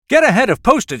Get ahead of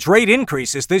postage rate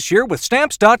increases this year with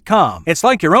Stamps.com. It's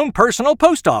like your own personal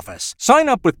post office. Sign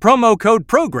up with promo code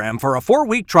PROGRAM for a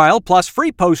 4-week trial plus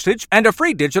free postage and a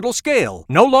free digital scale.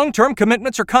 No long-term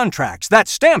commitments or contracts. That's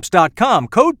Stamps.com,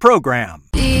 code PROGRAM.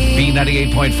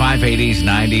 B98.5, 80s,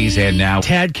 90s, and now.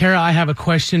 Tad, Kara, I have a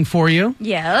question for you.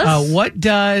 Yes. What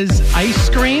does ice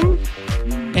cream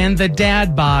and the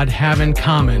dad bod have in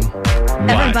common?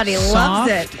 Everybody loves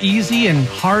Soft, it. easy, and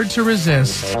hard to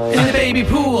resist. In the baby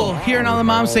pool, hearing all the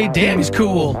moms say, damn, he's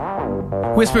cool.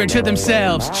 Whispering to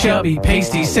themselves, chubby,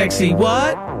 pasty, sexy,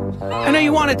 what? I know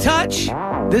you want to touch.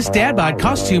 This dad bod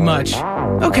costs too much.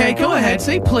 Okay, go ahead,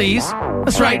 say please.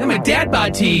 That's right, I'm a dad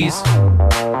bod tease.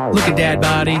 Look at dad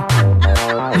body.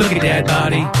 Look at dad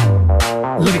body.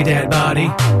 Look at dad body.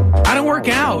 I don't work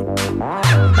out.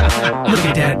 Look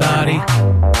at dad body.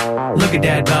 Look at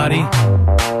dad body.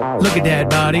 Look at dad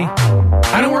body.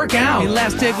 I don't work out.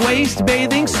 Elastic waist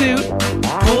bathing suit.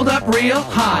 Pulled up real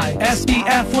high.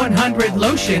 SPF 100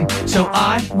 lotion. So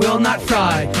I will not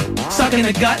fry. Suck in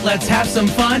the gut, let's have some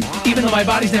fun. Even though my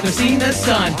body's never seen the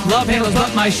sun. Love handles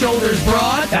but my shoulders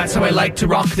broad. That's how I like to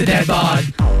rock the dad bod.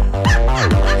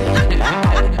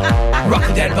 Rock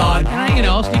the dad bod. And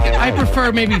I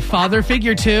prefer maybe father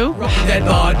figure too. Rock the dad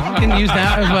bod. You can use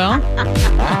that as well.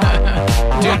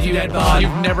 Dude, you dad bod.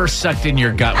 You've never sucked in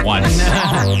your gut once.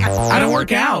 I don't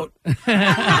work out.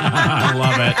 I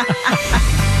love it.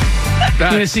 You're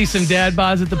going to see some dad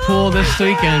bods at the pool this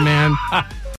weekend, man.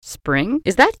 Spring?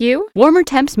 Is that you? Warmer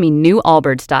temps mean new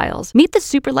Allbirds styles. Meet the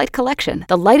Super Light Collection,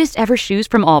 the lightest ever shoes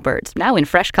from Allbirds, now in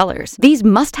fresh colors. These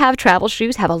must-have travel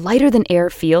shoes have a lighter-than-air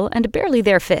feel and a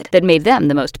barely-there fit that made them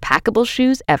the most packable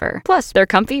shoes ever. Plus, they're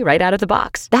comfy right out of the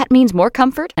box. That means more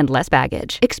comfort and less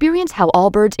baggage. Experience how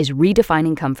Allbirds is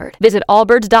redefining comfort. Visit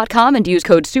allbirds.com and use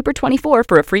code SUPER24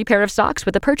 for a free pair of socks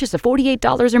with a purchase of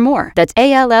 $48 or more. That's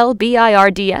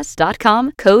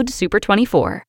ALLBIRDS.com, code SUPER24.